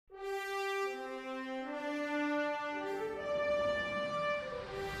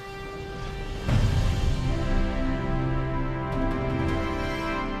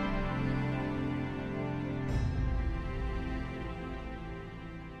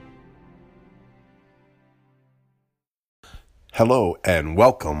Hello and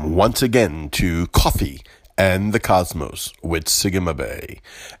welcome once again to Coffee and the Cosmos with Sigma Bay.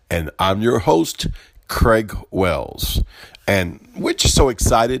 And I'm your host, Craig Wells. And we're just so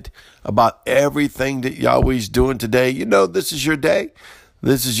excited about everything that Yahweh's doing today. You know, this is your day.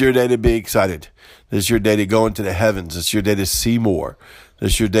 This is your day to be excited. This is your day to go into the heavens. This is your day to see more.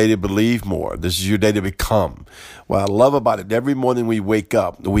 This is your day to believe more. This is your day to become. What I love about it, every morning we wake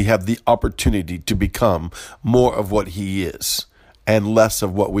up, we have the opportunity to become more of what He is and less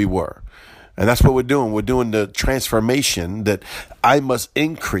of what we were. And that's what we're doing. We're doing the transformation that I must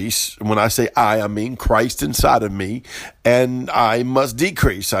increase. When I say I mean Christ inside of me, and I must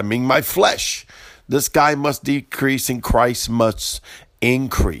decrease. I mean my flesh. This guy must decrease and Christ must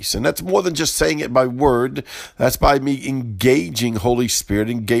increase. And that's more than just saying it by word. That's by me engaging Holy Spirit,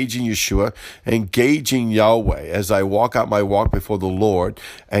 engaging Yeshua, engaging Yahweh as I walk out my walk before the Lord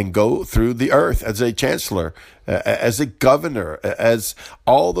and go through the earth as a chancellor, as a governor, as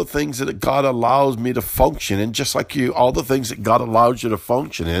all the things that God allows me to function in, just like you, all the things that God allows you to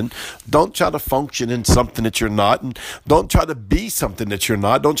function in. Don't try to function in something that you're not, and don't try to be something that you're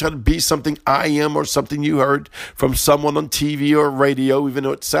not. Don't try to be something I am or something you heard from someone on TV or radio, even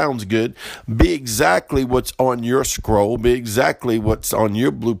though it sounds good. Be exactly what's on your scroll. Be exactly what's on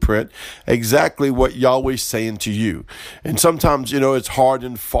your blueprint, exactly what Yahweh's saying to you. And sometimes, it's hard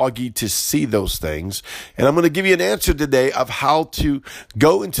and foggy to see those things. And I'm going to give you an answer today of how to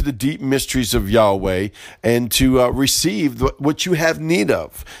go into the deep mysteries of Yahweh and to receive what you have need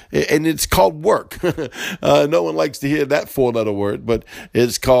of. And it's called work. No one likes to hear that four-letter word, but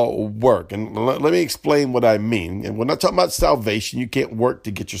it's called work. And let me explain what I mean. And we're not talking about salvation. You can't work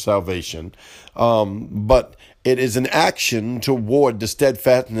to get your salvation. But it is an action toward the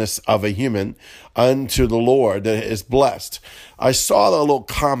steadfastness of a human unto the Lord that is blessed. I saw a little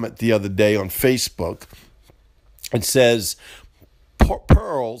comment the other day on Facebook. It says,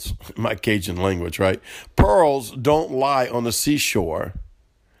 pearls, my Cajun language, right? Pearls don't lie on the seashore.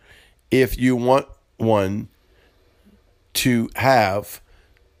 If you want one to have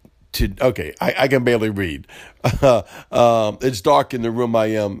to, okay, I can barely read. It's dark in the room I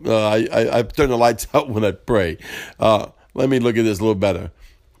am. I turn the lights out when I pray. Let me look at this a little better.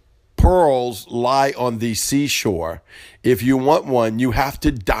 Pearls lie on the seashore. If you want one, you have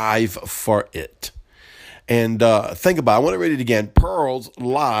to dive for it. And think about it. I want to read it again. Pearls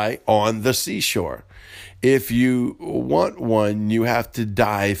lie on the seashore. If you want one, you have to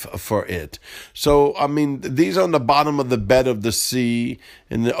dive for it. So, these are on the bottom of the bed of the sea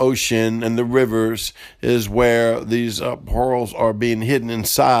and the ocean and the rivers is where these pearls are being hidden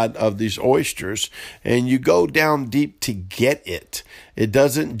inside of these oysters. And you go down deep to get it. It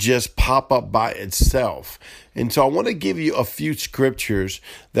doesn't just pop up by itself. And so I want to give you a few scriptures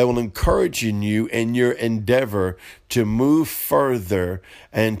that will encourage you in your endeavor to move further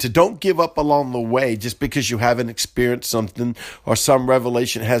and to don't give up along the way just because you haven't experienced something or some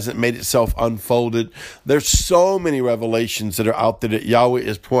revelation hasn't made itself unfolded. There's so many revelations that are out there that Yahweh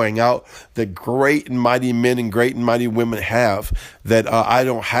is pouring out that great and mighty men and great and mighty women have that I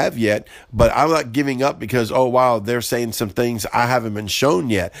don't have yet, but I'm not giving up because, oh, wow, they're saying some things I haven't been shown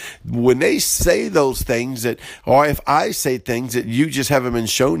yet. When they say those things or if I say things that you just haven't been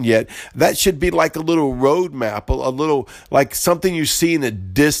shown yet, that should be like a little roadmap, a little like something you see in the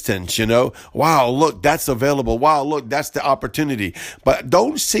distance, Wow, look, that's available. Wow, look, that's the opportunity. But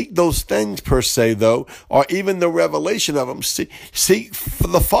don't seek those things per se, though, or even the revelation of them. Seek for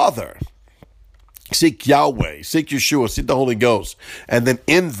the Father. Seek Yahweh, seek Yeshua, seek the Holy Ghost. And then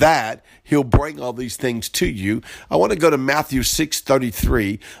in that, He'll bring all these things to you. I want to go to Matthew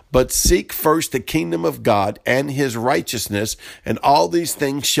 6:33. But seek first the kingdom of God and His righteousness, and all these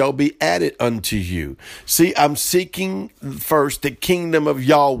things shall be added unto you. See, I'm seeking first the kingdom of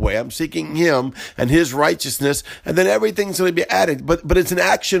Yahweh. I'm seeking Him and His righteousness, and then everything's going to be added. But it's an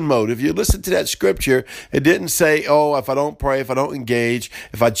action mode. If you listen to that scripture, it didn't say, oh, if I don't pray, if I don't engage,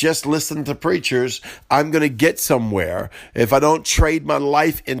 if I just listen to preachers, I'm going to get somewhere. If I don't trade my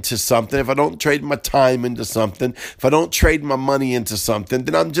life into something, if I don't trade my time into something, if I don't trade my money into something,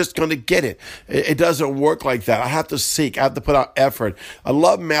 then I'm just going to get it. It doesn't work like that. I have to seek. I have to put out effort. I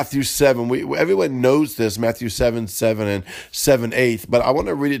love Matthew 7. Everyone knows this, Matthew 7:7 and 7:8, but I want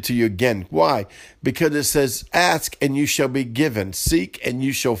to read it to you again. Why? Because it says, ask and you shall be given. Seek and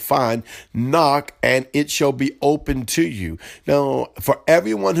you shall find. Knock and it shall be open to you. Now, for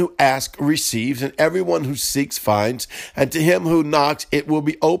everyone who asks receives, and and everyone who seeks finds, and to him who knocks, it will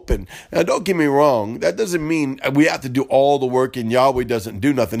be open. Now, don't get me wrong. That doesn't mean we have to do all the work and Yahweh doesn't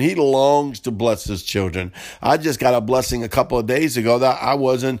do nothing. He longs to bless his children. I just got a blessing a couple of days ago that I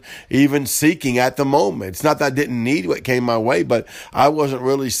wasn't even seeking at the moment. It's not that I didn't need what came my way, but I wasn't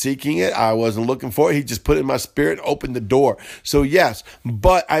really seeking it. I wasn't looking for it. He just put it in my spirit, opened the door. So yes,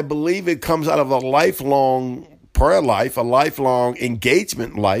 but I believe it comes out of a lifelong prayer life, a lifelong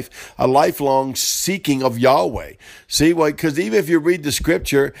engagement life, a lifelong seeking of Yahweh. See, because even if you read the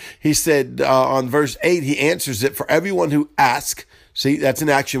scripture, he said on verse 8, he answers it for everyone who asks. See, that's an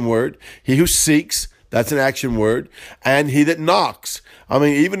action word. He who seeks, that's an action word. And he that knocks. I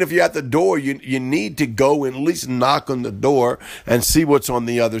mean, even if you're at the door, you need to go and at least knock on the door and see what's on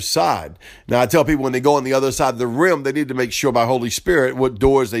the other side. Now, I tell people when they go on the other side of the rim, they need to make sure by Holy Spirit what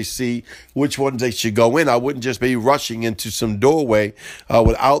doors they see, which ones they should go in. I wouldn't just be rushing into some doorway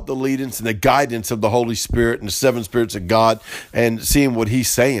without the leadance and the guidance of the Holy Spirit and the seven spirits of God and seeing what he's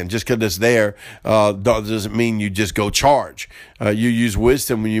saying. Just because it's there doesn't mean you just go charge. You use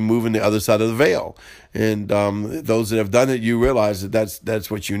wisdom when you move in the other side of the veil. And those that have done it, you realize that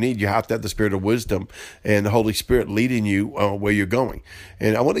that's what you need. You have to have the spirit of wisdom and the Holy Spirit leading you where you're going.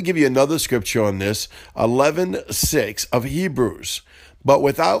 And I want to give you another scripture on this, 11:6 of Hebrews. But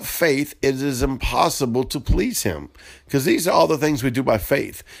without faith, it is impossible to please him. Because these are all the things we do by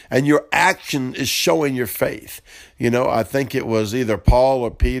faith. And your action is showing your faith. I think it was either Paul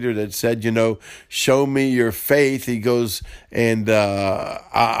or Peter that said, show me your faith. He goes, and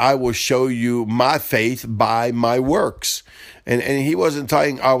I will show you my faith by my works. And he wasn't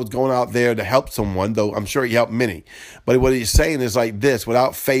talking, I was going out there to help someone, though I'm sure he helped many. But what he's saying is like this: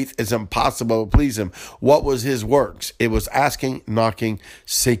 without faith, it's impossible to please him. What was his works? It was asking, knocking,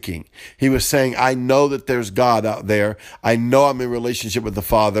 seeking. He was saying, I know that there's God out there. I know I'm in relationship with the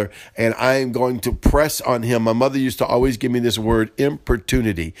Father, and I am going to press on him. My mother used to always give me this word,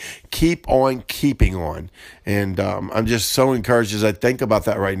 importunity. Keep on keeping on. And I'm just so encouraged as I think about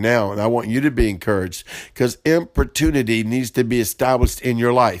that right now. And I want you to be encouraged because importunity needs to be established in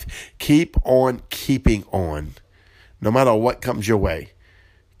your life. Keep on keeping on, no matter what comes your way.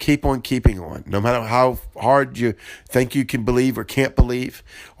 Keep on keeping on, no matter how hard you think you can believe or can't believe,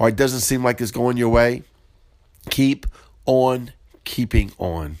 or it doesn't seem like it's going your way. Keep on keeping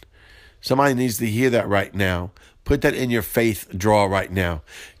on. Somebody needs to hear that right now. Put that in your faith drawer right now.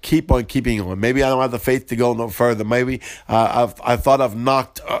 Keep on keeping on. Maybe I don't have the faith to go no further. Maybe I thought I've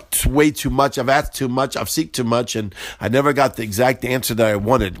knocked way too much. I've asked too much. I've seeked too much, and I never got the exact answer that I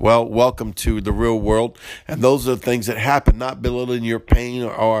wanted. Well, welcome to the real world. And those are the things that happen, not belittling your pain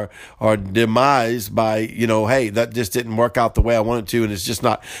or demise by, hey, that just didn't work out the way I wanted to, and it's just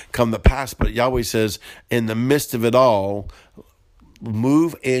not come to pass. But Yahweh says, in the midst of it all,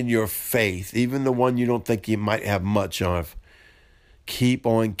 move in your faith, even the one you don't think you might have much of. Keep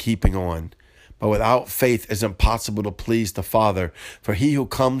on keeping on. But without faith, it's impossible to please the Father. For he who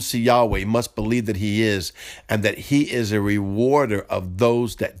comes to Yahweh must believe that he is, and that he is a rewarder of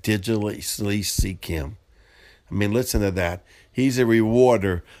those that diligently seek him. I mean, listen to that. He's a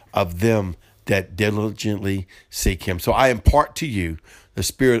rewarder of them that diligently seek him. So I impart to you the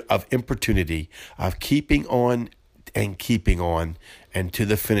spirit of importunity, of keeping on and keeping on and to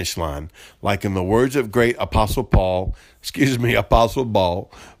the finish line. Like in the words of great Apostle Paul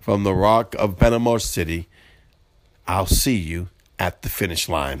from the rock of Panama City, I'll see you at the finish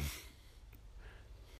line.